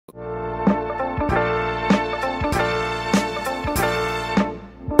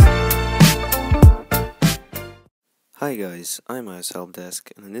Hi guys, I'm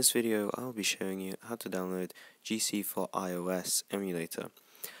iOSHelpDesk, and in this video I'll be showing you how to download GC for iOS emulator.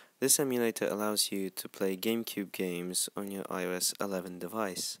 This emulator allows you to play GameCube games on your iOS 11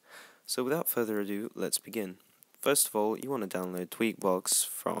 device. So without further ado, let's begin. First of all, you want to download Tweakbox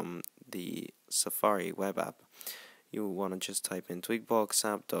from the Safari web app. You want to just type in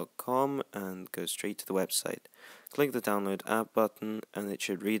tweakboxapp.com and go straight to the website. Click the download app button and it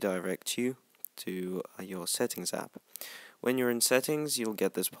should redirect you to your settings app. When you're in settings, you'll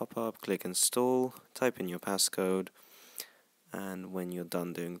get this pop-up, click install, type in your passcode, and when you're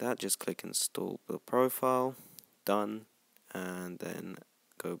done doing that, just click install the profile, done, and then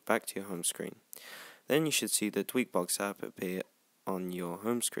go back to your home screen. Then you should see the Tweakbox app appear on your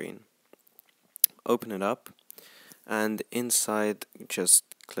home screen. Open it up, and inside just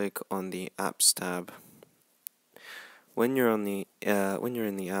click on the apps tab. When you're in the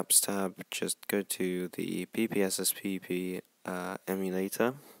apps tab, just go to the PPSSPP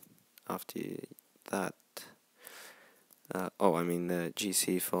emulator. After that, the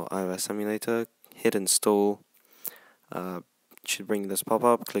GC for iOS emulator. Hit install. Should bring this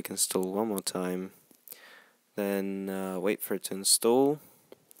pop-up. Click install one more time. Then wait for it to install.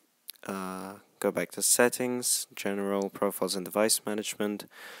 Go back to settings, general, profiles and device management,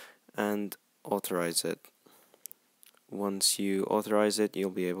 and authorize it. Once you authorize it, you'll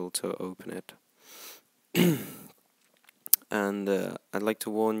be able to open it. And I'd like to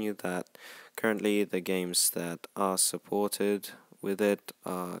warn you that currently the games that are supported with it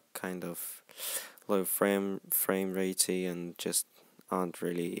are kind of low frame ratey and just aren't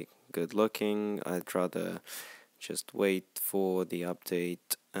really good looking. I'd rather just wait for the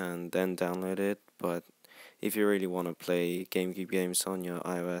update and then download it, but if you really want to play GameCube games on your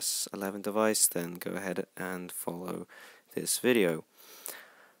iOS 11 device, then go ahead and follow this video.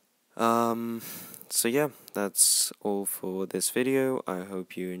 So yeah, that's all for this video. I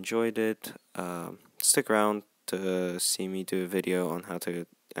hope you enjoyed it. Stick around to see me do a video on how to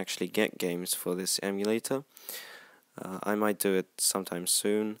actually get games for this emulator. I might do it sometime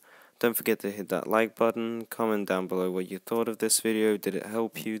soon. Don't forget to hit that like button, comment down below what you thought of this video. Did it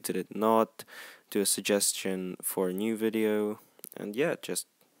help you? Did it not? Do a suggestion for a new video. And yeah,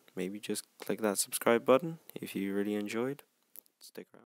 maybe just click that subscribe button if you really enjoyed. Stick around.